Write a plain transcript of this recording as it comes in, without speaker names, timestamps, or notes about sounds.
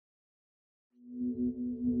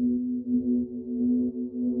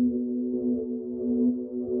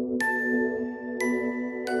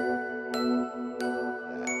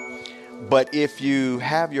But if you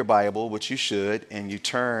have your Bible, which you should, and you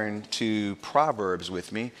turn to Proverbs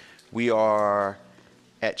with me, we are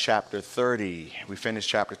at chapter 30. We finished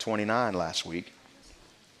chapter 29 last week.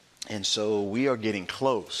 And so we are getting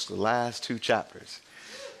close, the last two chapters.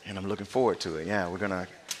 And I'm looking forward to it. Yeah, we're going to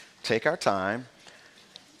take our time.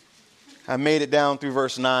 I made it down through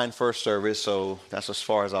verse 9 first service, so that's as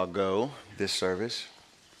far as I'll go this service.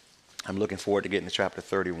 I'm looking forward to getting to chapter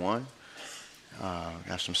 31.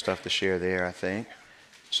 Got some stuff to share there, I think.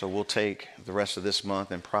 So we'll take the rest of this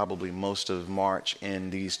month and probably most of March in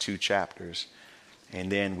these two chapters.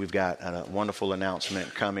 And then we've got a wonderful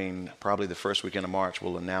announcement coming. Probably the first weekend of March,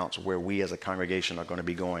 we'll announce where we as a congregation are going to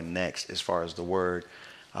be going next as far as the Word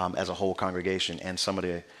as a whole congregation and some of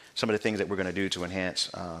the things that we're going to do to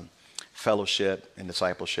enhance fellowship and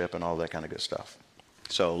discipleship and all that kind of good stuff.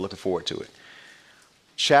 So looking forward to it.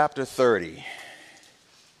 Chapter 30.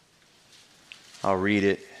 I'll read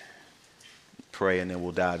it, pray, and then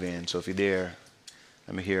we'll dive in. So if you're there,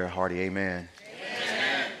 let me hear a hearty amen.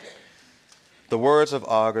 Amen. The words of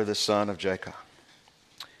Agur, the son of Jacob.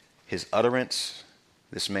 His utterance,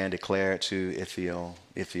 this man declared to Ithiel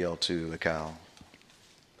to Akal.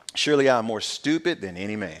 Surely I am more stupid than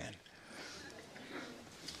any man,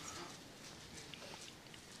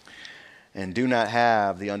 and do not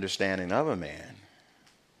have the understanding of a man.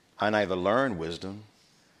 I neither learn wisdom,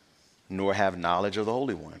 nor have knowledge of the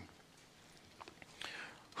Holy One.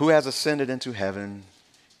 Who has ascended into heaven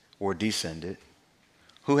or descended?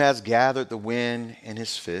 Who has gathered the wind in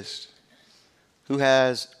his fist? Who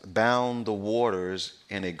has bound the waters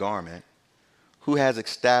in a garment? Who has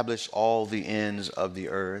established all the ends of the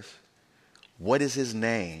earth? What is his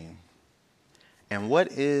name? And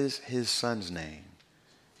what is his son's name,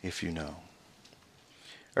 if you know?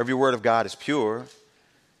 Every word of God is pure.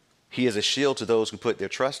 He is a shield to those who put their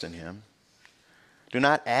trust in him. Do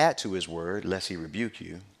not add to his word, lest he rebuke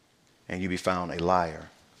you, and you be found a liar.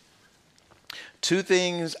 Two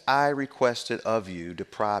things I requested of you,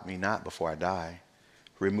 deprive me not before I die.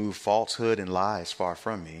 Remove falsehood and lies far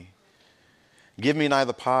from me. Give me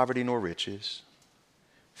neither poverty nor riches.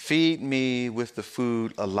 Feed me with the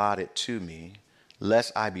food allotted to me,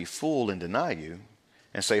 lest I be full and deny you,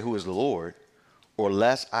 and say, who is the Lord? Or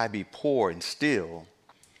lest I be poor and steal,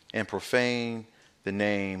 and profane the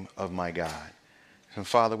name of my God. And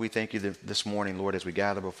Father, we thank you this morning, Lord, as we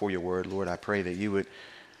gather before your word. Lord, I pray that you would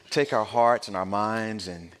take our hearts and our minds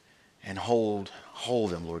and hold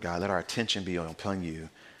them, Lord God. Let our attention be upon you.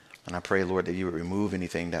 And I pray, Lord, that you would remove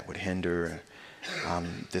anything that would hinder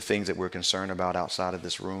the things that we're concerned about outside of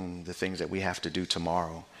this room, the things that we have to do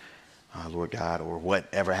tomorrow, Lord God, or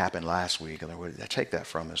whatever happened last week. Lord, take that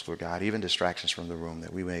from us, Lord God, even distractions from the room,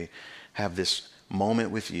 that we may have this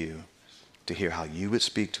moment with you to hear how you would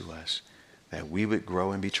speak to us, that we would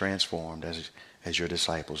grow and be transformed as your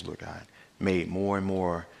disciples, Lord God, made more and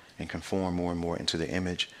more and conform more and more into the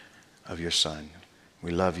image of your Son.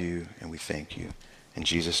 We love you and we thank you. In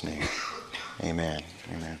Jesus' name, amen.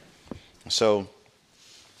 Amen. So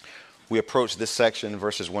we approach this section,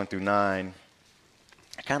 verses 1 through 9,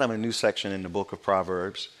 kind of a new section in the book of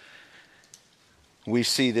Proverbs. We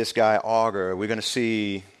see this guy, Agur. We're going to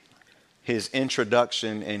see his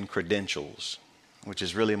introduction and credentials, which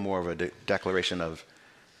is really more of a declaration of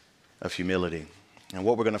humility. And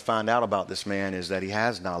what we're going to find out about this man is that he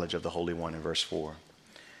has knowledge of the Holy One in verse 4.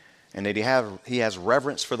 And that he has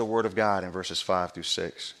reverence for the Word of God in verses 5 through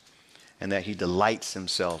 6. And that he delights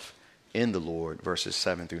himself in the Lord, verses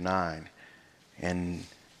 7 through 9. And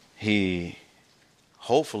he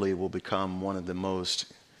hopefully will become one of the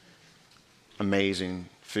most amazing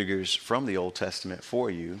figures from the Old Testament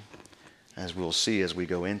for you, as we'll see as we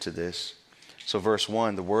go into this. So verse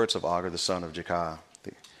 1, the words of Agur, the son of Jacob.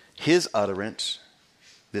 His utterance,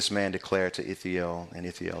 this man declared to Ithiel, and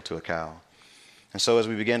Ithiel to Akal. And so as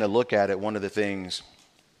we begin to look at it, one of the things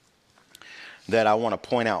that I want to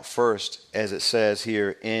point out first, as it says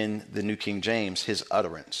here in the New King James, his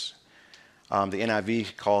utterance. The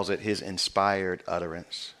NIV calls it his inspired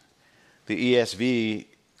utterance. The ESV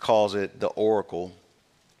calls it the oracle.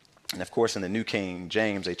 And of course, in the New King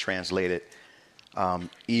James, they translate it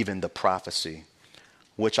even the prophecy,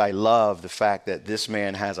 which I love the fact that this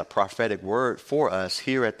man has a prophetic word for us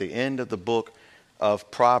here at the end of the book of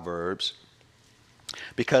Proverbs,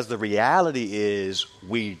 because the reality is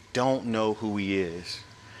we don't know who he is.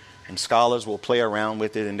 And scholars will play around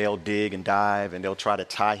with it and they'll dig and dive and they'll try to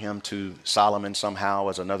tie him to Solomon somehow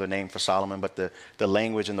as another name for Solomon, but the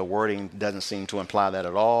language and the wording doesn't seem to imply that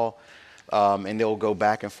at all. And they'll go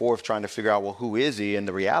back and forth trying to figure out, well, who is he? And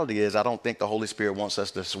the reality is, I don't think the Holy Spirit wants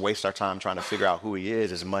us to waste our time trying to figure out who he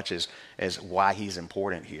is as much as why he's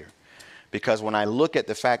important here. Because when I look at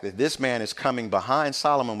the fact that this man is coming behind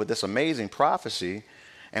Solomon with this amazing prophecy,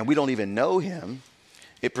 and we don't even know him,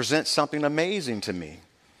 it presents something amazing to me.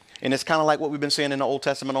 And it's kind of like what we've been seeing in the Old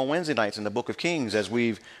Testament on Wednesday nights in the book of Kings, as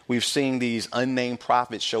we've seen these unnamed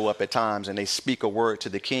prophets show up at times, and they speak a word to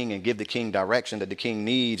the king and give the king direction that the king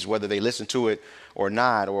needs, whether they listen to it or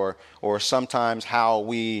not, or sometimes how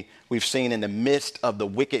we've seen in the midst of the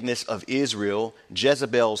wickedness of Israel,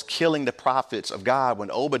 Jezebel's killing the prophets of God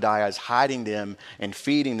when Obadiah is hiding them and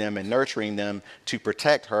feeding them and nurturing them to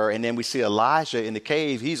protect her. And then we see Elijah in the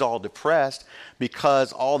cave. He's all depressed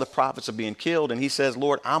because all the prophets are being killed. And he says,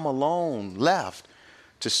 Lord, I'm alone left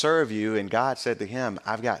to serve you. And God said to him,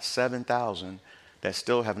 I've got 7,000 that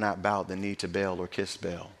still have not bowed the knee to Baal or kissed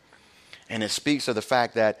Baal. And it speaks of the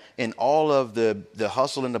fact that in all of the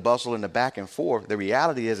hustle and the bustle and the back and forth, the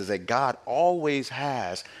reality is that God always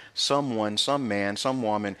has someone, some man, some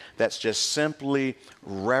woman that's just simply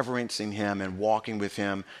reverencing him and walking with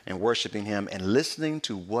him and worshiping him and listening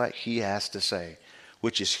to what he has to say,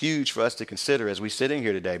 which is huge for us to consider as we sit in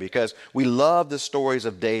here today, because we love the stories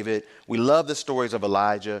of David. We love the stories of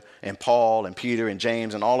Elijah and Paul and Peter and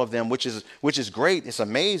James and all of them, which is great. It's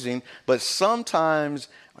amazing. But sometimes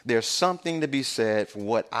there's something to be said for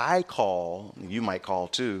what I call, you might call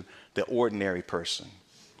too, the ordinary person.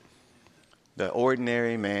 The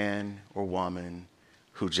ordinary man or woman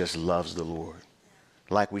who just loves the Lord.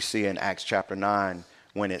 Like we see in Acts chapter 9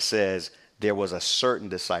 when it says, there was a certain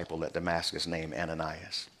disciple at Damascus named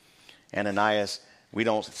Ananias. Ananias, we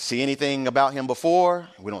don't see anything about him before.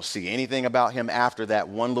 We don't see anything about him after that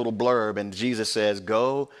one little blurb. And Jesus says,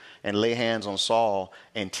 go and lay hands on Saul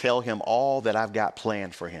and tell him all that I've got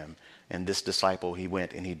planned for him. And this disciple, he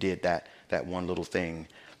went and he did that one little thing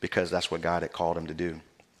because that's what God had called him to do.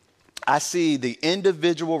 I see the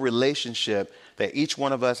individual relationship that each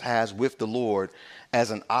one of us has with the Lord as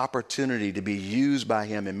an opportunity to be used by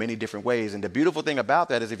him in many different ways. And the beautiful thing about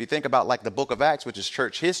that is if you think about like the book of Acts, which is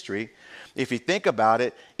church history, if you think about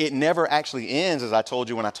it, it never actually ends, as I told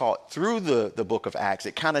you when I taught through the book of Acts.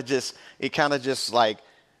 It kind of just like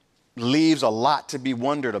leaves a lot to be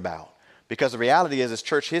wondered about, because the reality is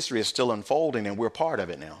church history is still unfolding and we're part of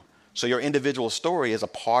it now. So your individual story is a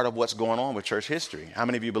part of what's going on with church history. How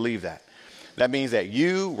many of you believe that? That means that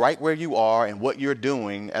you, right where you are and what you're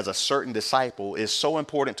doing as a certain disciple is so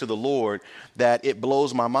important to the Lord that it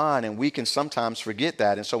blows my mind, and we can sometimes forget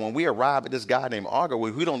that. And so when we arrive at this guy named Agar,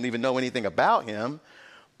 we don't even know anything about him,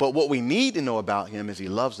 but what we need to know about him is he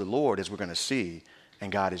loves the Lord, as we're going to see,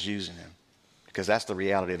 and God is using him, because that's the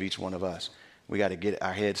reality of each one of us. We got to get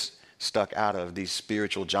our heads stuck out of these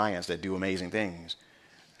spiritual giants that do amazing things.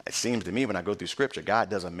 It seems to me when I go through scripture, God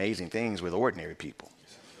does amazing things with ordinary people.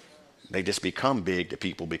 They just become big to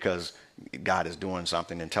people because God is doing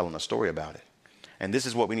something and telling a story about it. And this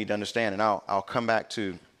is what we need to understand. And I'll come back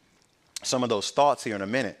to some of those thoughts here in a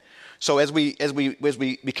minute. So as we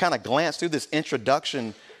kind of glance through this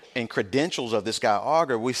introduction and credentials of this guy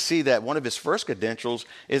Agar, we see that one of his first credentials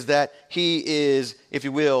is that he is, if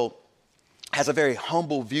you will, has a very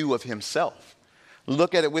humble view of himself.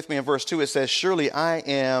 Look at it with me in verse 2. It says, surely I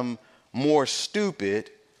am more stupid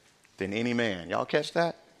than any man. Y'all catch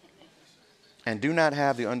that? And do not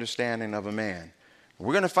have the understanding of a man.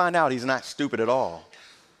 We're going to find out he's not stupid at all.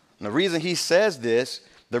 And the reason he says this,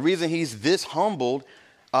 the reason he's this humbled,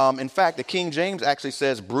 in fact, the King James actually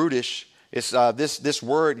says brutish. It's this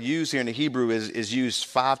word used here in the Hebrew is used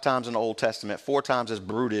 5 times in the Old Testament, 4 times as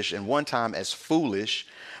brutish, and 1 time as foolish.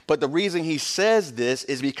 But the reason he says this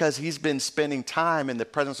is because he's been spending time in the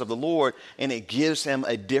presence of the Lord, and it gives him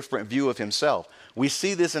a different view of himself. We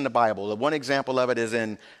see this in the Bible. The one example of it is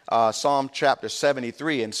in Psalm chapter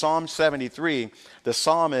 73. In Psalm 73, the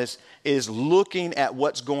psalmist is looking at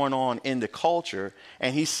what's going on in the culture,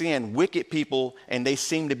 and he's seeing wicked people, and they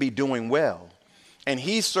seem to be doing well. And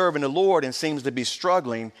he's serving the Lord and seems to be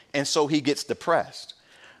struggling, and so he gets depressed.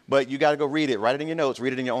 But you got to go read it. Write it in your notes.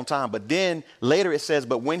 Read it in your own time. But then later it says,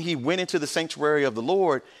 but when he went into the sanctuary of the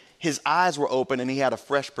Lord, his eyes were open, and he had a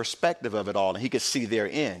fresh perspective of it all, and he could see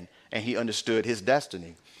therein. And he understood his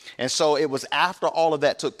destiny. And so it was after all of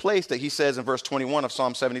that took place that he says in verse 21 of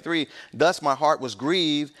Psalm 73, thus my heart was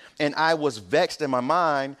grieved and I was vexed in my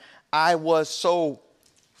mind. I was so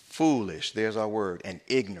foolish, there's our word, and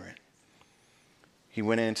ignorant. He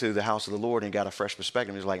went into the house of the Lord and got a fresh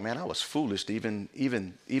perspective. He's like, man, I was foolish to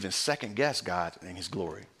even second guess God and his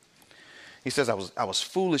glory. He says, I was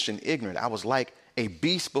foolish and ignorant. I was like a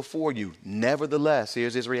beast before you. Nevertheless,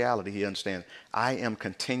 here's his reality. He understands. I am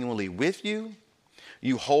continually with you.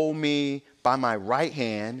 You hold me by my right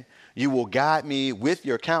hand. You will guide me with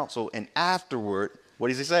your counsel. And afterward, what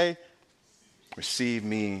does he say? Receive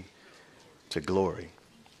me to glory.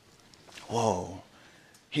 Whoa.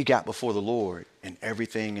 He got before the Lord and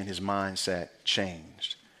everything in his mindset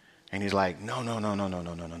changed. And he's like, no.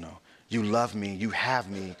 You love me. You have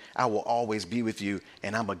me. I will always be with you.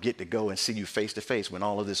 And I'm going to get to go and see you face to face when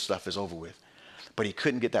all of this stuff is over with. But he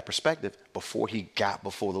couldn't get that perspective before he got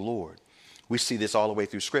before the Lord. We see this all the way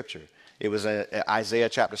through Scripture. It was Isaiah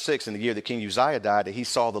chapter 6, in the year that King Uzziah died, that he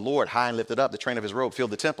saw the Lord high and lifted up. The train of his robe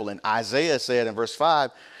filled the temple. And Isaiah said in verse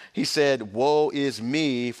 5, he said, woe is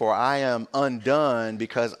me, for I am undone,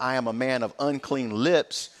 because I am a man of unclean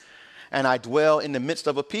lips, and I dwell in the midst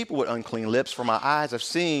of a people with unclean lips, for my eyes have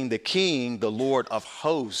seen the King, the Lord of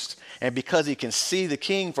hosts. And because he can see the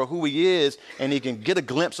King for who he is, and he can get a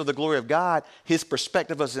glimpse of the glory of God, his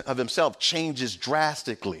perspective of himself changes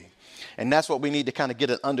drastically. And that's what we need to kind of get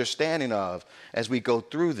an understanding of as we go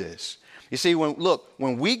through this. You see,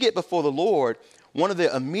 when we get before the Lord, one of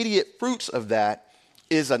the immediate fruits of that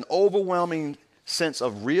is an overwhelming sense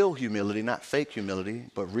of real humility, not fake humility,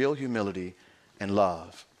 but real humility and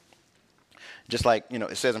love. Just like,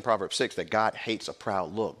 it says in Proverbs 6 that God hates a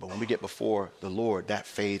proud look. But when we get before the Lord, that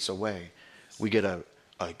fades away. We get a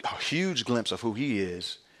huge glimpse of who he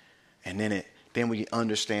is. And then we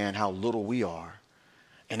understand how little we are.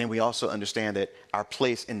 And then we also understand that our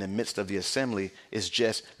place in the midst of the assembly is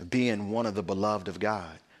just being one of the beloved of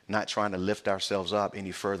God, not trying to lift ourselves up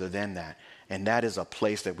any further than that. And that is a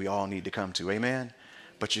place that we all need to come to. Amen?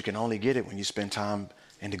 But you can only get it when you spend time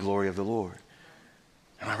in the glory of the Lord.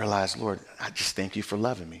 And I realized, Lord, I just thank you for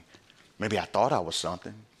loving me. Maybe I thought I was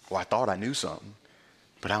something, or I thought I knew something,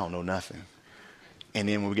 but I don't know nothing. And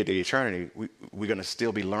then when we get to eternity, we're going to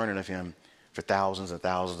still be learning of him for thousands and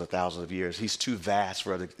thousands and thousands of years. He's too vast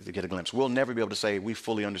for us to get a glimpse. We'll never be able to say we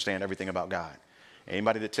fully understand everything about God.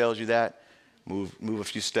 Anybody that tells you that, move a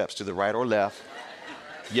few steps to the right or left.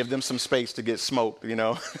 Give them some space to get smoked,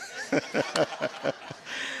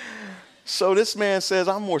 So this man says,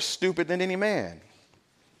 I'm more stupid than any man.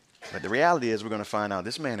 But the reality is we're going to find out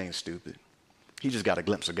this man ain't stupid. He just got a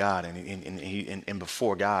glimpse of God, and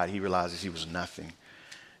before God, he realizes he was nothing.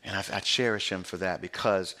 And I cherish him for that,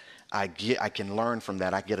 because I can learn from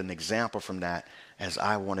that. I get an example from that as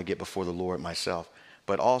I want to get before the Lord myself.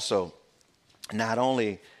 But also, not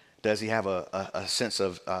only does he have a sense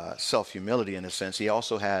of self-humility in a sense, he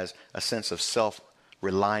also has a sense of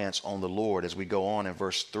self-reliance on the Lord. As we go on in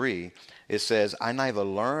verse 3, it says, I neither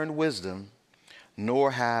learned wisdom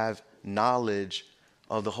nor have knowledge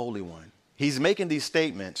of the Holy One. He's making these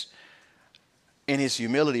statements in his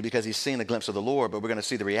humility because he's seen a glimpse of the Lord, but we're going to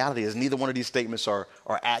see the reality is neither one of these statements are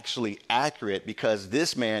actually accurate, because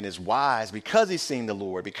this man is wise because he's seen the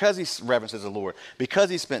Lord, because he reverences the Lord, because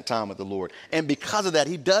he spent time with the Lord, and because of that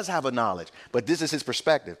he does have a knowledge, but this is his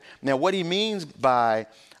perspective. Now what he means by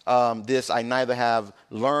this, I neither have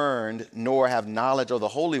learned nor have knowledge of the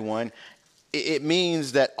Holy One, it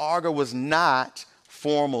means that Agur was not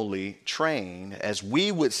formally trained. As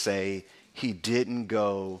we would say, he didn't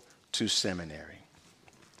go to seminary.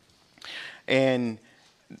 And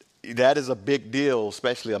that is a big deal,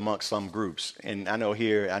 especially amongst some groups. And I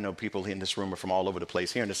know people in this room are from all over the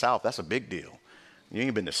place. Here in the South, that's a big deal. You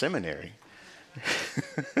ain't been to seminary.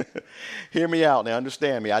 Hear me out now,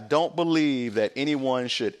 understand me. I don't believe that anyone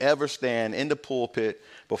should ever stand in the pulpit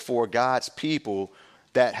before God's people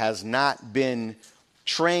that has not been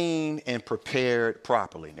trained and prepared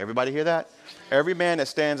properly. Everybody hear that? Every man that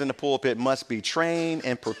stands in the pulpit must be trained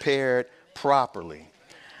and prepared properly.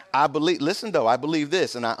 I believe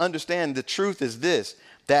this, and I understand the truth is this,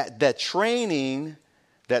 that training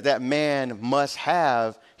that man must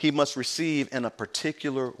have, he must receive in a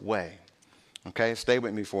particular way. Okay, stay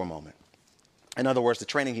with me for a moment. In other words, the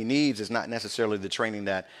training he needs is not necessarily the training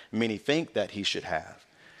that many think that he should have.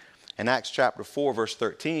 In Acts chapter 4, verse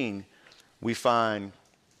 13, we find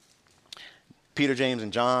Peter, James,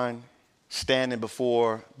 and John standing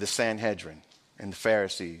before the Sanhedrin and the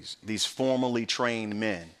Pharisees, these formally trained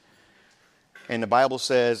men. And the Bible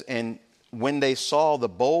says, and when they saw the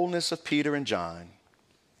boldness of Peter and John,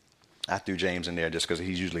 I threw James in there just because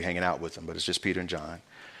he's usually hanging out with them, but it's just Peter and John,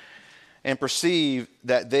 and perceived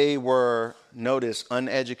that they were, notice,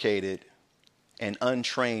 uneducated and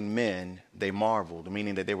untrained men, they marveled,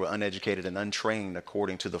 meaning that they were uneducated and untrained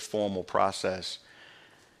according to the formal process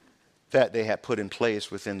that they had put in place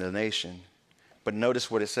within the nation. But notice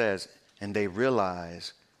what it says, and they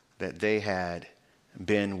realized that they had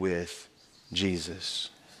been with Jesus.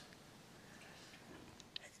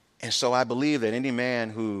 And so I believe that any man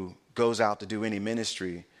who goes out to do any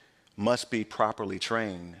ministry must be properly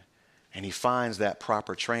trained, and he finds that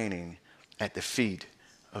proper training at the feet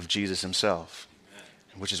of Jesus himself,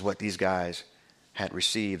 which is what these guys had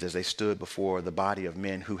received as they stood before the body of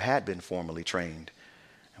men who had been formerly trained,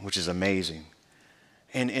 which is amazing.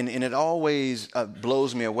 And it always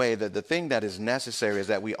blows me away that the thing that is necessary is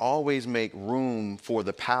that we always make room for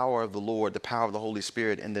the power of the Lord, the power of the Holy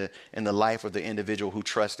Spirit in the life of the individual who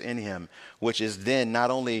trusts in him, which is then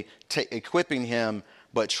not only equipping him,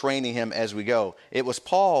 but training him as we go. It was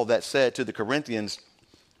Paul that said to the Corinthians,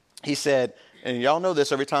 he said, and y'all know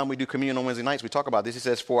this every time we do communion on Wednesday nights, we talk about this. He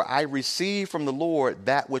says, "For I received from the Lord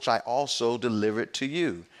that which I also delivered to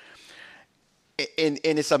you." And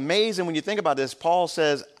it's amazing when you think about this. Paul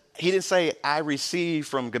says, he didn't say, "I received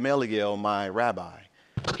from Gamaliel, my rabbi."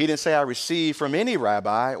 He didn't say, "I received from any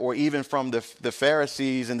rabbi," or even from the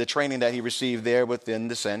Pharisees and the training that he received there within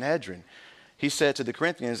the Sanhedrin. He said to the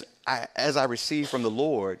Corinthians, "As I received from the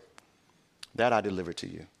Lord, that I delivered to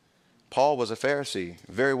you." Paul was a Pharisee,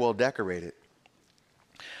 very well decorated.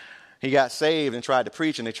 He got saved and tried to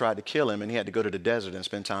preach, and they tried to kill him, and he had to go to the desert and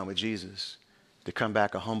spend time with Jesus to come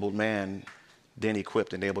back a humbled man, then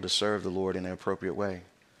equipped and able to serve the Lord in an appropriate way.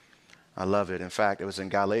 I love it. In fact, it was in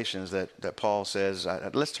Galatians that Paul says,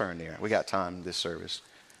 let's turn there. We got time this service.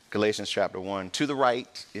 Galatians chapter 1. To the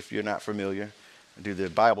right, if you're not familiar, do the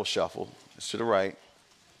Bible shuffle. It's to the right,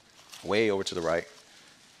 way over to the right.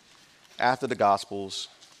 After the Gospels,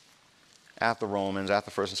 after Romans, after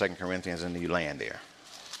 1st and 2nd Corinthians, and you land there.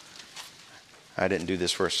 I didn't do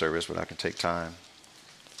this first service, but I can take time.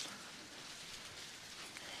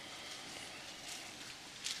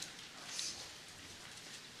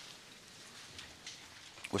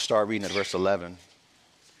 We'll start reading at verse 11.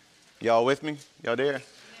 Y'all with me? Y'all there?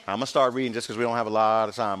 I'm going to start reading just because we don't have a lot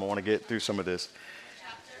of time. I want to get through some of this.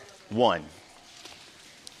 1.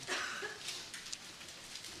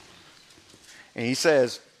 And he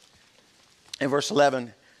says in verse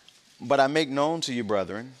 11, "But I make known to you,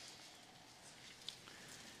 brethren,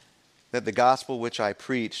 that the gospel which I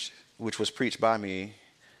preached, which was preached by me,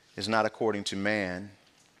 is not according to man.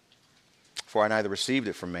 For I neither received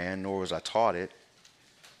it from man, nor was I taught it,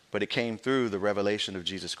 but it came through the revelation of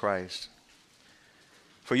Jesus Christ.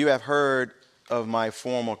 For you have heard of my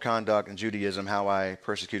former conduct in Judaism, how I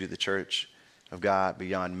persecuted the church of God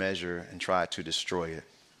beyond measure and tried to destroy it.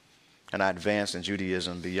 And I advanced in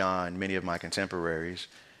Judaism beyond many of my contemporaries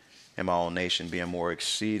in my own nation, being more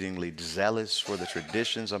exceedingly zealous for the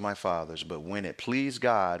traditions of my fathers. But when it pleased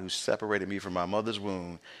God, who separated me from my mother's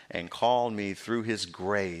womb and called me through his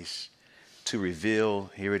grace to reveal,"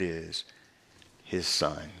 here it is, "his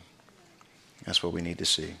Son." That's what we need to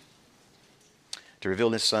see. "To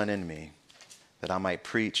reveal his Son in me, that I might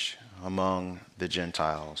preach among the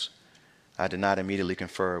Gentiles. I did not immediately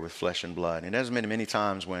confer with flesh and blood." And there's been many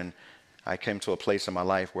times when I came to a place in my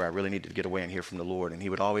life where I really needed to get away and hear from the Lord. And he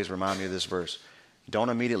would always remind me of this verse: don't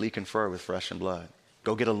immediately confer with flesh and blood.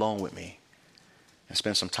 Go get alone with me and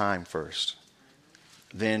spend some time first.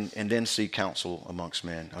 Then seek counsel amongst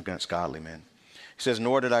men, against godly men. He says,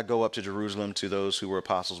 "Nor did I go up to Jerusalem to those who were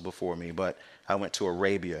apostles before me, but I went to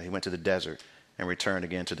Arabia." He went to the desert and returned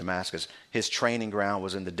again to Damascus. His training ground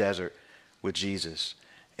was in the desert with Jesus.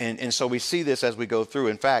 And so we see this as we go through.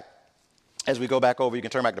 In fact, as we go back over, you can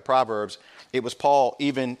turn back to Proverbs. It was Paul,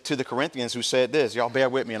 even to the Corinthians, who said this. Y'all bear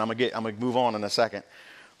with me, and I'm gonna move on in a second.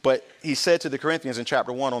 But he said to the Corinthians in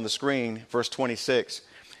chapter 1 on the screen, verse 26,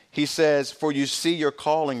 he says, "For you see your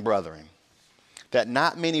calling, brethren, that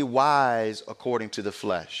not many wise according to the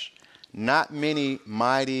flesh, not many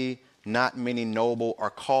mighty, not many noble are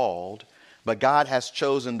called, but God has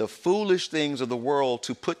chosen the foolish things of the world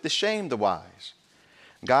to put to shame the wise.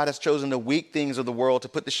 God has chosen the weak things of the world to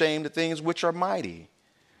put to shame the things which are mighty.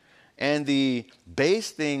 And the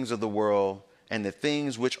base things of the world and the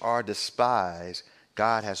things which are despised,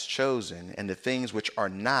 God has chosen, and the things which are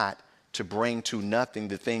not, to bring to nothing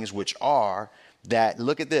the things which are, that,"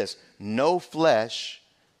 look at this, "no flesh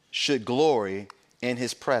should glory in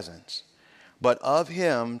his presence. But of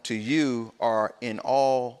him to you are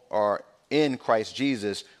in Christ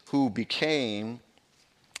Jesus, who became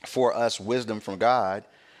for us wisdom from God,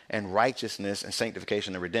 and righteousness and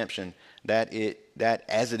sanctification and redemption, that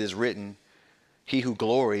as it is written, he who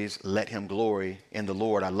glories, let him glory in the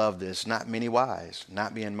Lord." I love this. Not many wise,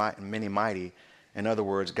 not being many mighty. In other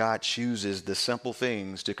words, God chooses the simple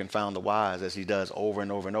things to confound the wise, as he does over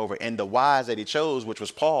and over and over. And the wise that he chose, which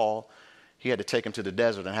was Paul, he had to take him to the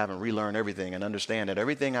desert and have him relearn everything and understand that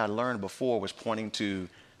everything I learned before was pointing to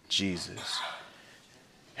Jesus.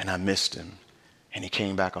 And I missed him. And he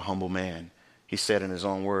came back a humble man. He said in his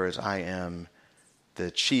own words, "I am the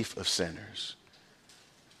chief of sinners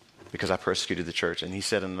because I persecuted the church." And he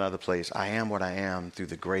said in another place, "I am what I am through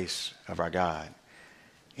the grace of our God,"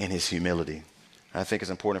 in his humility. I think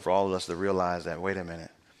it's important for all of us to realize that, wait a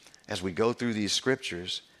minute, as we go through these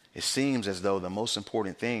scriptures, it seems as though the most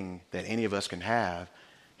important thing that any of us can have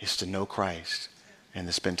is to know Christ and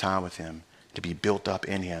to spend time with him, to be built up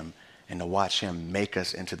in him, and to watch him make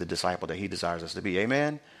us into the disciple that he desires us to be.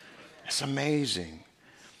 Amen? It's amazing.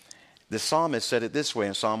 The psalmist said it this way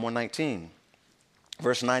in Psalm 119,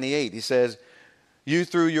 verse 98. He says, you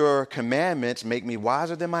through your commandments make me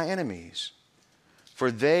wiser than my enemies,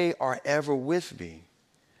 for they are ever with me.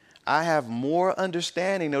 I have more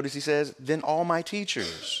understanding, notice he says, than all my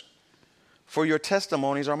teachers. For your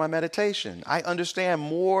testimonies are my meditation. I understand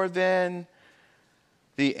more than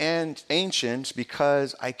the ancients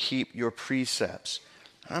because I keep your precepts.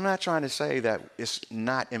 I'm not trying to say that it's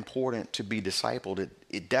not important to be discipled.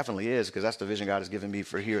 It definitely is, because that's the vision God has given me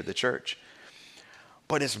for here at the church.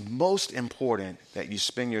 But it's most important that you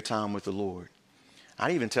spend your time with the Lord.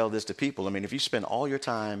 I even tell this to people. I mean, if you spend all your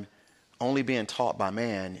time only being taught by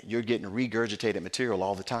man, you're getting regurgitated material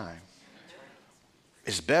all the time.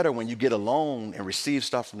 It's better when you get alone and receive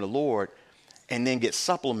stuff from the Lord and then get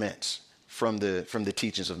supplements from the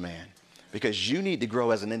teachings of man. Because you need to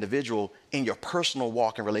grow as an individual in your personal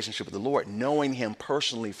walk and relationship with the Lord, knowing him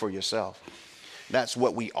personally for yourself. That's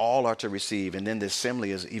what we all are to receive. And then the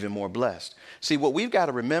assembly is even more blessed. See, what we've got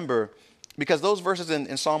to remember, because those verses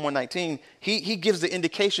in Psalm 119, he gives the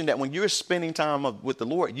indication that when you're spending time with the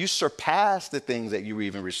Lord, you surpass the things that you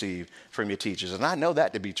even received from your teachers. And I know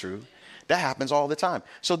that to be true. That happens all the time.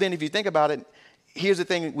 So then if you think about it, here's the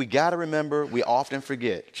thing we got to remember, we often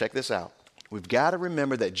forget. Check this out. We've got to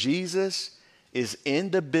remember that Jesus is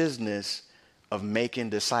in the business of making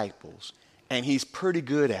disciples, and he's pretty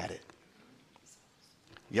good at it.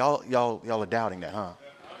 Y'all are doubting that, huh?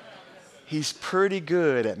 He's pretty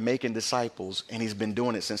good at making disciples, and he's been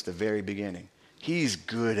doing it since the very beginning. He's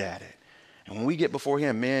good at it. And when we get before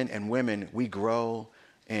him, men and women, we grow,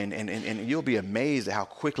 and you'll be amazed at how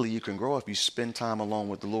quickly you can grow if you spend time alone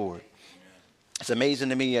with the Lord. It's amazing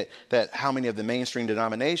to me that how many of the mainstream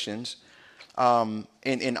denominations,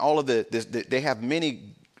 in all of they have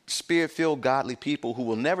many spirit-filled godly people who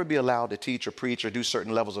will never be allowed to teach or preach or do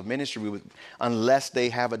certain levels of ministry unless they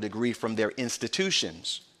have a degree from their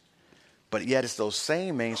institutions. But yet it's those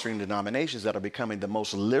same mainstream denominations that are becoming the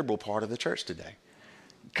most liberal part of the church today,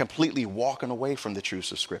 completely walking away from the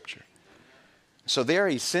truths of Scripture. So there are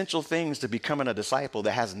essential things to becoming a disciple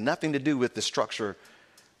that has nothing to do with the structure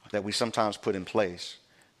that we sometimes put in place.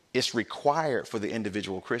 It's required for the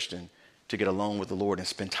individual Christian to get alone with the Lord and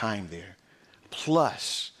spend time there,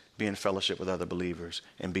 plus be in fellowship with other believers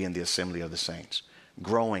and be in the assembly of the saints,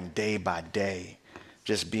 growing day by day,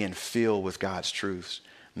 just being filled with God's truths,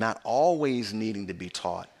 not always needing to be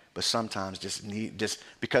taught, but sometimes just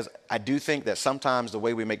because I do think that sometimes the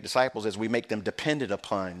way we make disciples is we make them dependent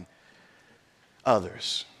upon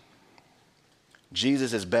others.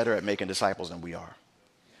 Jesus is better at making disciples than we are.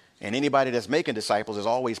 And anybody that's making disciples is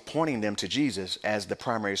always pointing them to Jesus as the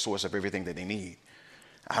primary source of everything that they need.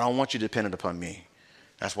 I don't want you dependent upon me.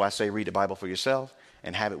 That's why I say read the Bible for yourself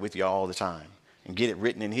and have it with you all the time. And get it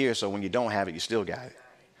written in here so when you don't have it, you still got it.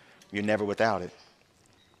 You're never without it.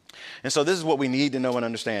 And so this is what we need to know and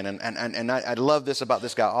understand. And I love this about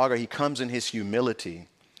this guy, Augur. He comes in his humility.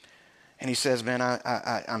 And he says, man,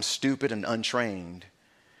 I'm stupid and untrained.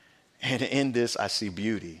 And in this, I see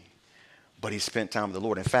beauty. But he spent time with the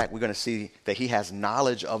Lord. In fact, we're going to see that he has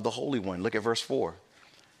knowledge of the Holy One. Look at verse 4.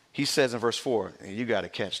 He says in verse 4, and you got to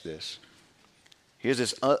catch this. Here's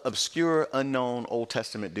this obscure, unknown Old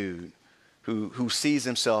Testament dude who sees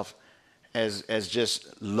himself as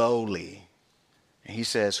just lowly. And he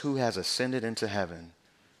says, who has ascended into heaven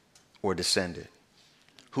or descended?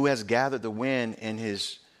 Who has gathered the wind in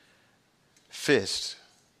his fist?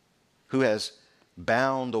 Who has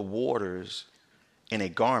bound the waters in a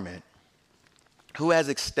garment? Who has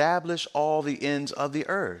established all the ends of the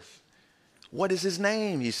earth? What is his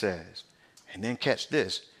name, he says. And then catch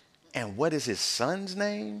this. And what is his son's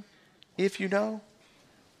name, if you know?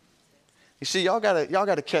 You see, y'all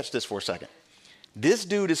gotta catch this for a second. This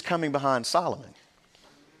dude is coming behind Solomon.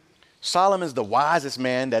 Solomon's the wisest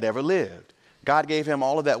man that ever lived. God gave him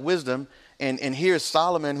all of that wisdom. And here's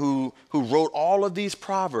Solomon who wrote all of these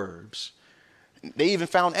Proverbs. They even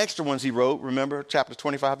found extra ones he wrote, remember, chapters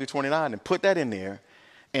 25 through 29, and put that in there.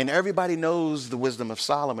 And everybody knows the wisdom of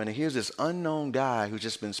Solomon. And here's this unknown guy who's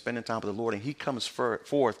just been spending time with the Lord. And he comes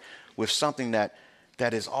forth with something that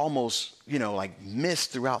is almost, like missed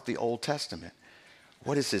throughout the Old Testament.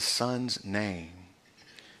 What is his son's name?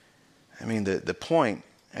 I mean, the point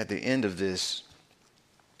at the end of this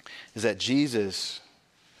is that Jesus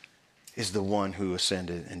is the one who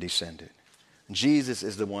ascended and descended. Jesus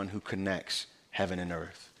is the one who connects heaven and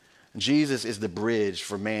earth. Jesus is the bridge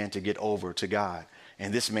for man to get over to God.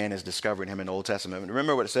 And this man is discovering him in the Old Testament.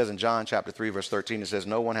 Remember what it says in John chapter 3, verse 13. It says,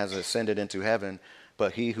 no one has ascended into heaven,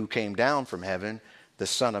 but he who came down from heaven, the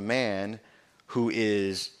Son of Man, who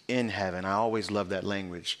is in heaven. I always love that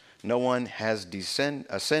language. No one has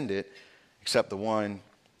ascended except the one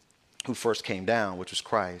who first came down, which was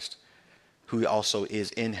Christ, who also is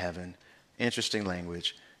in heaven. Interesting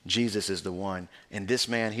language. Jesus is the one. And this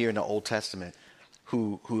man here in the Old Testament,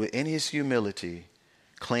 who in his humility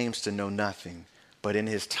claims to know nothing, but in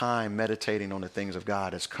his time meditating on the things of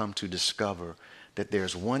God has come to discover that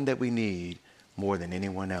there's one that we need more than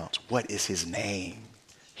anyone else. What is his name?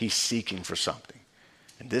 He's seeking for something.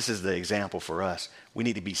 And this is the example for us. We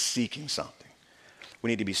need to be seeking something. We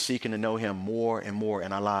need to be seeking to know him more and more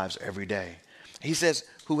in our lives every day. He says,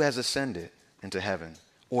 who has ascended into heaven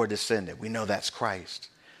or descended? We know that's Christ.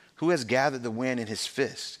 Who has gathered the wind in his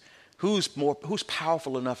fist? Who's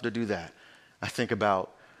powerful enough to do that? I think about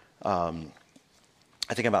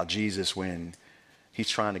Jesus when he's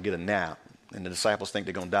trying to get a nap and the disciples think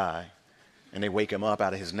they're going to die and they wake him up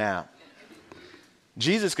out of his nap.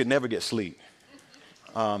 Jesus could never get sleep.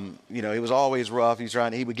 It was always rough.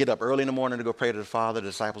 He would get up early in the morning to go pray to the Father. The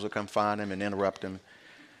disciples would come find him and interrupt him.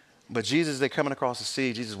 But Jesus, they're coming across the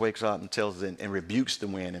sea. Jesus wakes up and tells it and rebukes the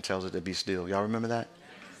wind and tells it to be still. Y'all remember that?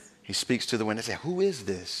 He speaks to the wind and says, who is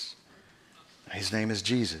this? His name is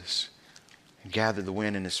Jesus. He gathered the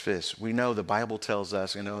wind in his fist. We know the Bible tells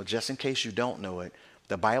us, just in case you don't know it,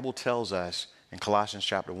 the Bible tells us in Colossians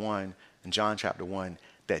chapter 1 and John chapter 1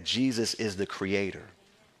 that Jesus is the creator.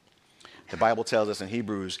 The Bible tells us in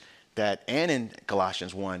Hebrews that, and in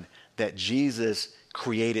Colossians 1, that Jesus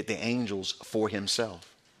created the angels for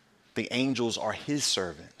himself. The angels are his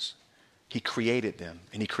servants. He created them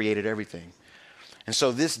and he created everything. And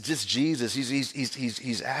so this Jesus,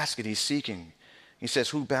 he's asking, he's seeking. He says,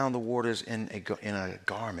 who bound the waters in a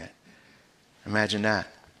garment? Imagine that.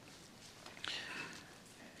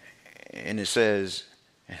 And it says,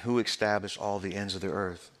 and who established all the ends of the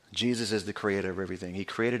earth? Jesus is the creator of everything. He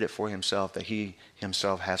created it for himself, that he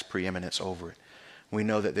himself has preeminence over it. We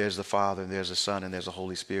know that there's the Father, and there's the Son, and there's the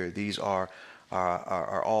Holy Spirit. These are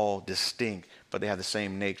all distinct, but they have the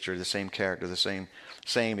same nature, the same character, the same,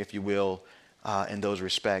 if you will, in those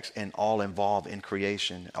respects, and all involved in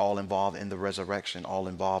creation, all involved in the resurrection, all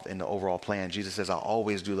involved in the overall plan. Jesus says, I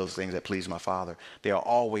always do those things that please my Father. They are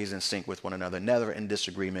always in sync with one another, never in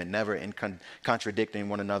disagreement, never in contradicting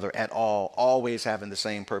one another at all, always having the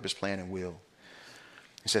same purpose, plan, and will.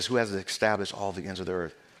 He says, who has established all the ends of the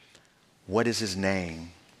earth? What is his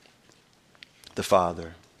name? The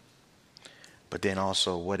Father. But then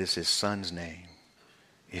also, what is his Son's name?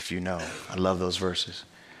 If you know. I love those verses.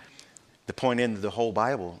 The point in the whole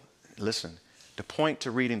Bible, listen, the point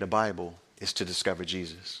to reading the Bible is to discover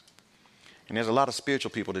Jesus. And there's a lot of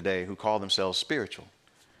spiritual people today who call themselves spiritual.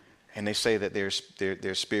 And they say that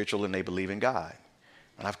they're spiritual and they believe in God.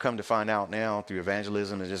 And I've come to find out now through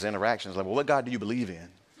evangelism and just interactions, like, well, what God do you believe in?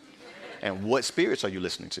 And what spirits are you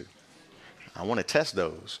listening to? I want to test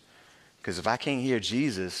those. Because if I can't hear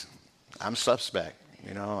Jesus, I'm suspect.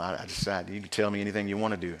 I decide, you can tell me anything you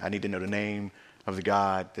want to do. I need to know the name of the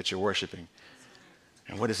God that you're worshiping.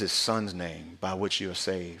 And what is his Son's name by which you are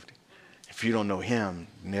saved? If you don't know him,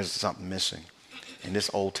 then there's something missing. And this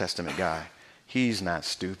Old Testament guy, he's not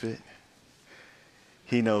stupid.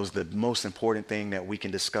 He knows the most important thing that we can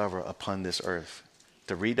discover upon this earth.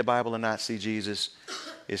 To read the Bible and not see Jesus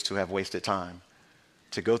is to have wasted time.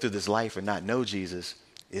 To go through this life and not know Jesus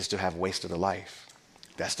is to have wasted a life.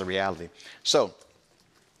 That's the reality. So,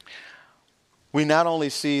 we not only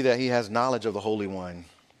see that he has knowledge of the Holy One,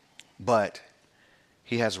 but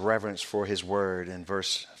he has reverence for his word in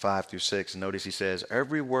verse 5 through 6. Notice he says,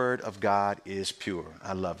 every word of God is pure.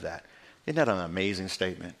 I love that. Isn't that an amazing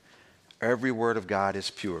statement? Every word of God is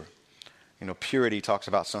pure. Purity talks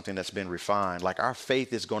about something that's been refined. Like our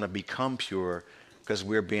faith is going to become pure because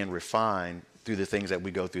we're being refined through the things that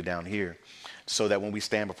we go through down here. So that when we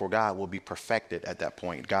stand before God, we'll be perfected at that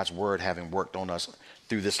point. God's word having worked on us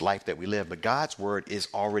through this life that we live. But God's word is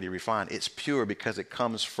already refined. It's pure because it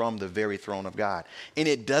comes from the very throne of God. And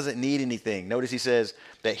it doesn't need anything. Notice he says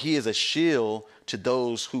that he is a shield to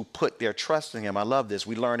those who put their trust in him. I love this.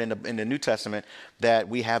 We learn in the New Testament that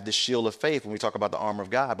we have the shield of faith when we talk about the armor of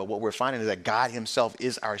God. But what we're finding is that God himself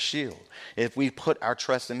is our shield. If we put our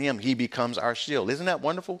trust in him, he becomes our shield. Isn't that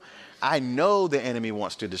wonderful? I know the enemy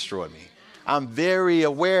wants to destroy me. I'm very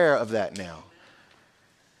aware of that now.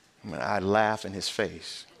 I laugh in his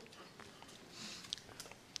face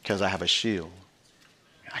because I have a shield.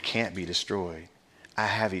 I can't be destroyed. I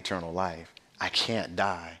have eternal life. I can't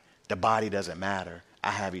die. The body doesn't matter.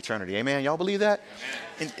 I have eternity. Amen. Y'all believe that?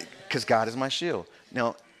 Because God is my shield.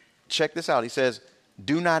 Now, check this out. He says,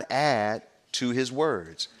 do not add to his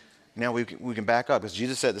words. Now we can back up because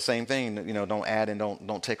Jesus said the same thing. Don't add and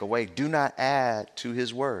don't take away. Do not add to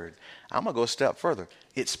his word. I'm going to go a step further.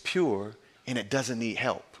 It's pure and it doesn't need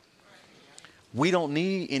help. We don't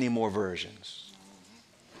need any more versions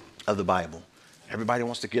of the Bible. Everybody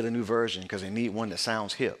wants to get a new version because they need one that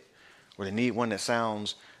sounds hip or they need one that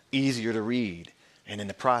sounds easier to read. And in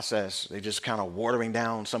the process, they're just kind of watering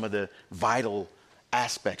down some of the vital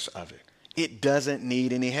aspects of it. It doesn't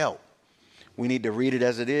need any help. We need to read it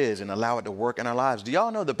as it is and allow it to work in our lives. Do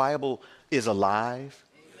y'all know the Bible is alive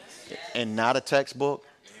and not a textbook?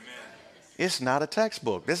 It's not a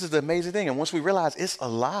textbook. This is the amazing thing. And once we realize it's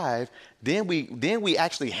alive, then we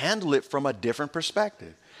actually handle it from a different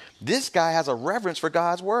perspective. This guy has a reverence for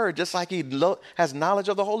God's word, just like he has knowledge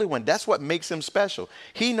of the Holy One. That's what makes him special.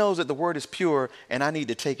 He knows that the word is pure and I need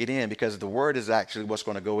to take it in because the word is actually what's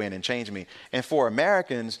going to go in and change me. And for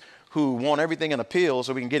Americans who want everything in a pill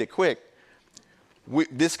so we can get it quick,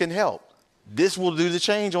 this can help. This will do the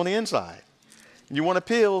change on the inside. You want a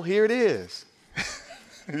pill? Here it is.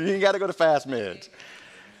 You ain't got to go to fast meds.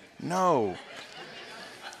 No.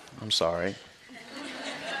 I'm sorry.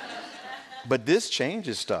 But this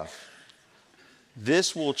changes stuff.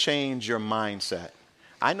 This will change your mindset.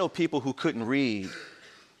 I know people who couldn't read,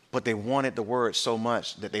 but they wanted the word so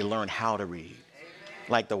much that they learned how to read.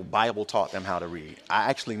 Like the Bible taught them how to read. I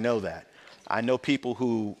actually know that. I know people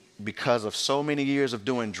who, because of so many years of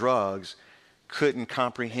doing drugs, couldn't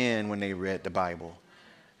comprehend when they read the Bible.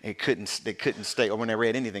 They couldn't stay, or when they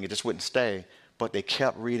read anything, it just wouldn't stay. But they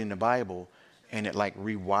kept reading the Bible, and it like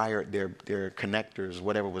rewired their connectors.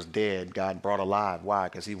 Whatever was dead, God brought alive. Why?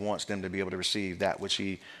 Because he wants them to be able to receive that which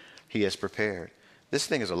he has prepared. This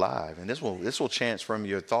thing is alive, and this will transform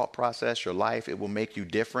your thought process, your life. It will make you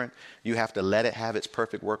different. You have to let it have its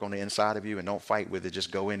perfect work on the inside of you, and don't fight with it.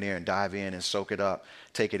 Just go in there and dive in and soak it up.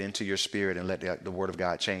 Take it into your spirit and let the word of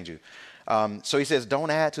God change you. So he says, don't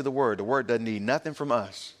add to the word. The word doesn't need nothing from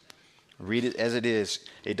us. Read it as it is.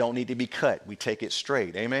 It don't need to be cut. We take it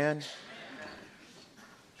straight. Amen?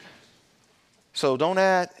 So don't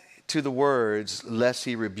add to the words lest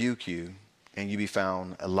he rebuke you and you be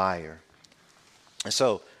found a liar. And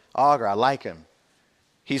so Agur, I like him.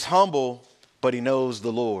 He's humble, but he knows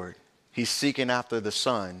the Lord. He's seeking after the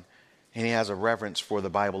Son, and he has a reverence for the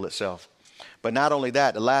Bible itself. But not only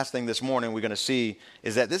that, the last thing this morning we're going to see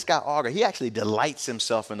is that this guy Agur, he actually delights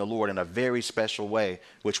himself in the Lord in a very special way,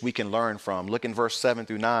 which we can learn from. Look in verse 7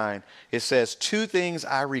 through 9. It says, 2 things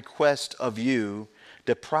I request of you,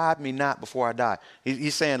 deprive me not before I die.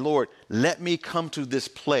 He's saying, Lord, let me come to this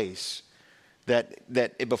place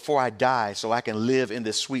that before I die so I can live in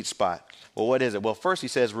this sweet spot. Well, what is it? Well, first he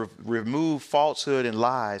says, remove falsehood and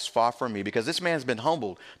lies far from me, because this man's been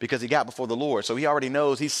humbled because he got before the Lord. So he already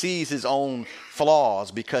knows, he sees his own flaws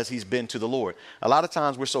because he's been to the Lord. A lot of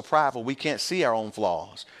times we're so prideful we can't see our own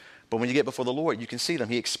flaws. But when you get before the Lord, you can see them.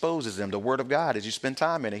 He exposes them. The word of God, as you spend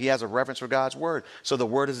time in it, he has a reverence for God's word. So the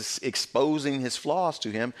word is exposing his flaws to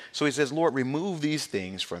him. So he says, Lord, remove these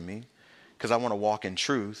things from me because I want to walk in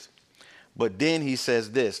truth. But then he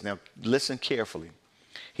says this. Now, listen carefully.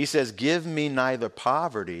 He says, give me neither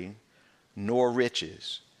poverty nor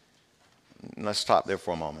riches. Let's stop there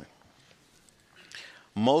for a moment.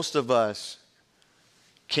 Most of us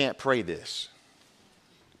can't pray this.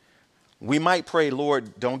 We might pray,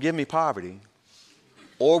 Lord, don't give me poverty.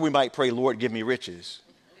 Or we might pray, Lord, give me riches.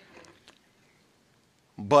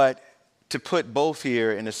 But to put both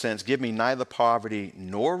here in a sense, give me neither poverty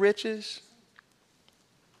nor riches,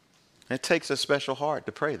 it takes a special heart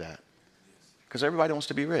to pray that. Because everybody wants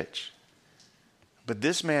to be rich. But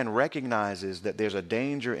this man recognizes that there's a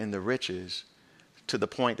danger in the riches to the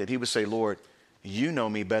point that he would say, Lord, you know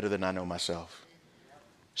me better than I know myself.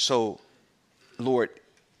 So, Lord,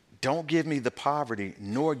 don't give me the poverty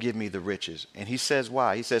nor give me the riches. And he says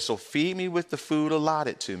why? He says, so feed me with the food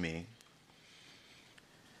allotted to me.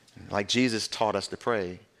 Like Jesus taught us to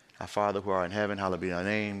pray. Our Father who art in heaven, hallowed be thy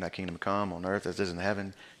name. Thy kingdom come on earth as it is in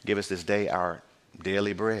heaven. Give us this day our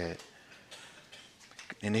daily bread.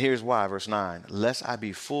 And here's why, verse 9. Lest I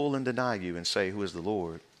be full and deny you and say, who is the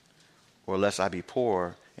Lord? Or lest I be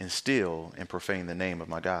poor and steal and profane the name of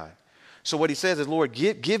my God. So what he says is, Lord,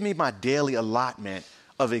 give me my daily allotment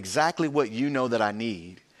of exactly what you know that I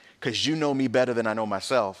need, because you know me better than I know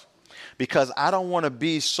myself. Because I don't want to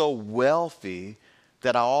be so wealthy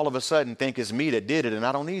that I all of a sudden think it's me that did it and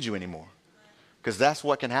I don't need you anymore. Because that's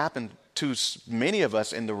what can happen to many of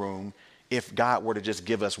us in the room if God were to just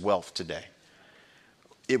give us wealth today.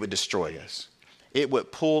 It would destroy us. it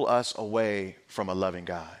would pull us away from a loving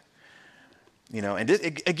God. You know, and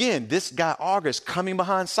this guy Agur is coming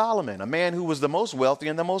behind Solomon, a man who was the most wealthy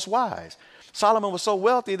and the most wise. Solomon was so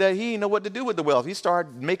wealthy that he didn't know what to do with the wealth. He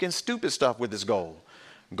started making stupid stuff with his gold.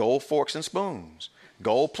 Gold forks and spoons,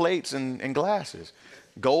 gold plates and glasses,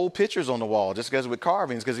 gold pictures on the wall just because with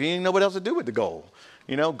carvings, because he didn't know what else to do with the gold.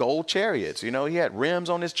 You know, gold chariots. You know, he had rims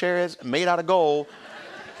on his chariots made out of gold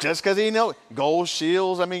just because he didn't know. Gold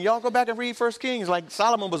shields. I mean, y'all go back and read 1 Kings. Like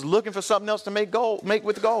Solomon was looking for something else to make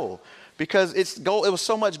with gold. Because it's gold, it was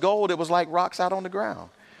so much gold, it was like rocks out on the ground.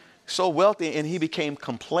 So wealthy, and he became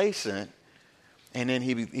complacent. And then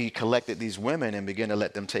he collected these women and began to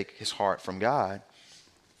let them take his heart from God.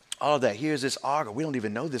 All of that. Here's this Agur. We don't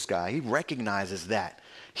even know this guy. He recognizes that.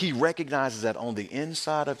 He recognizes that on the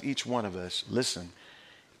inside of each one of us, listen,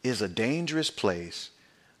 is a dangerous place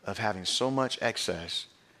of having so much excess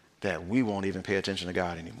that we won't even pay attention to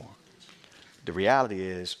God anymore. The reality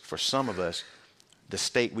is, for some of us, the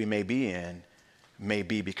state we may be in may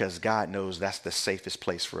be because God knows that's the safest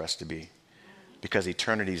place for us to be, because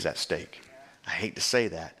eternity is at stake. I hate to say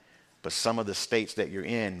that, but some of the states that you're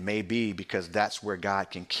in may be because that's where God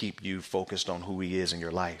can keep you focused on who he is in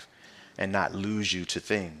your life and not lose you to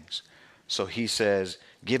things. So he says,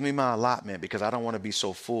 give me my allotment because I don't want to be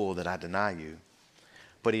so full that I deny you.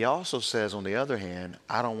 But he also says, on the other hand,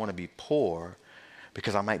 I don't want to be poor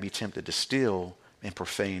because I might be tempted to steal and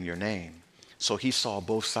profane your name. So he saw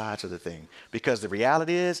both sides of the thing, because the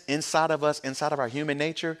reality is inside of us, inside of our human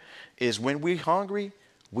nature, is when we're hungry,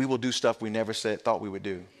 we will do stuff we never thought we would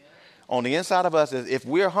do. On the inside of us is if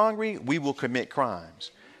we're hungry, we will commit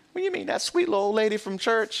crimes. What do you mean? That sweet little old lady from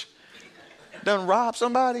church done robbed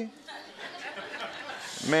somebody?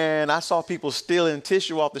 Man, I saw people stealing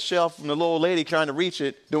tissue off the shelf from the little old lady trying to reach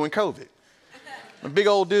it during COVID. A big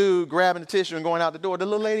old dude grabbing the tissue and going out the door. The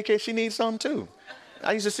little lady, she needs some too.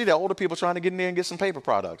 I used to see that older people trying to get in there and get some paper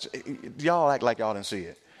products. Y'all act like y'all didn't see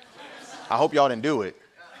it. I hope y'all didn't do it.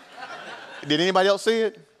 Did anybody else see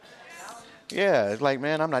it? Yeah, it's like,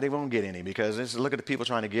 man, I'm not even going to get any because look at the people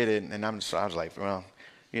trying to get it. And I was like, well,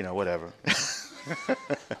 you know, whatever.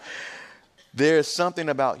 There's something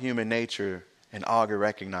about human nature, and Agur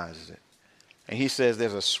recognizes it. And he says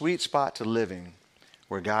there's a sweet spot to living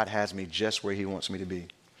where God has me just where he wants me to be.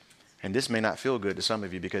 And this may not feel good to some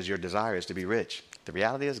of you because your desire is to be rich. The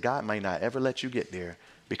reality is God may not ever let you get there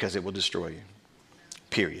because it will destroy you,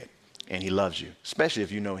 period. And he loves you, especially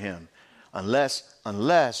if you know him.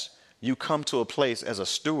 Unless you come to a place as a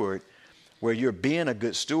steward where you're being a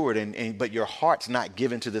good steward, but your heart's not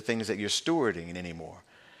given to the things that you're stewarding anymore.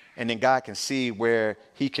 And then God can see where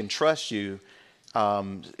he can trust you.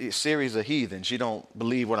 Siri's a heathen. She don't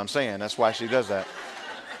believe what I'm saying. That's why she does that.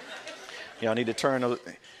 Y'all need to turn.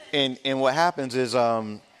 And what happens is,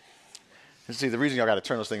 see, the reason y'all got to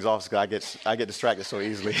turn those things off is because I get distracted so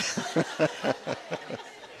easily.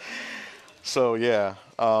 So yeah,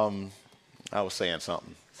 I was saying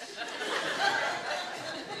something.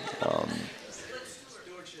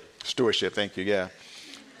 Stewardship, thank you. Yeah.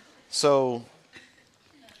 So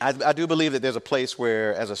I do believe that there's a place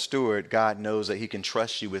where, as a steward, God knows that he can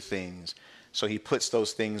trust you with things. So he puts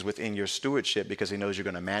those things within your stewardship because he knows you're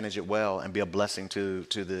going to manage it well and be a blessing to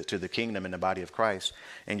the kingdom and the body of Christ.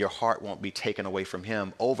 And your heart won't be taken away from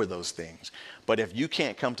him over those things. But if you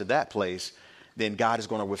can't come to that place, then God is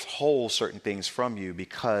going to withhold certain things from you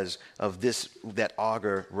because of this, that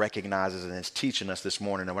Agur recognizes and is teaching us this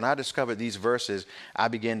morning. And when I discovered these verses, I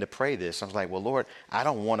began to pray this. I was like, well, Lord, I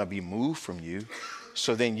don't want to be moved from you.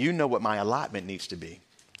 So then you know what my allotment needs to be.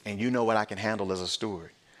 And you know what I can handle as a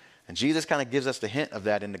steward. And Jesus kind of gives us the hint of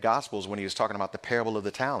that in the Gospels when he was talking about the parable of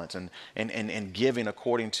the talents and giving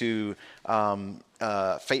according to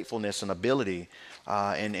faithfulness and ability.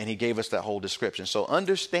 And he gave us that whole description. So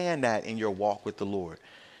understand that in your walk with the Lord.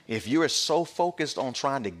 If you are so focused on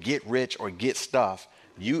trying to get rich or get stuff,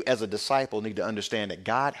 you as a disciple need to understand that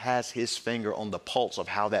God has his finger on the pulse of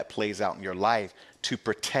how that plays out in your life to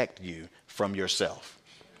protect you from yourself.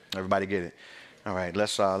 Everybody get it? All right,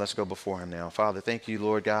 let's go before him now. Father, thank you,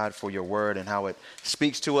 Lord God, for your word and how it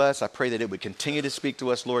speaks to us. I pray that it would continue to speak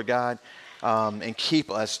to us, Lord God, and keep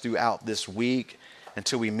us throughout this week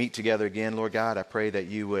until we meet together again, Lord God. I pray that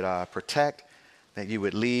you would protect, that you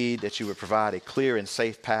would lead, that you would provide a clear and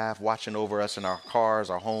safe path, watching over us in our cars,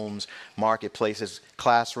 our homes, marketplaces,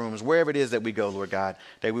 classrooms, wherever it is that we go, Lord God,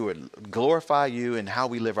 that we would glorify you in how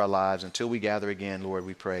we live our lives until we gather again, Lord,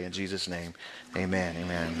 we pray in Jesus' name. Amen.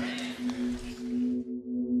 Amen.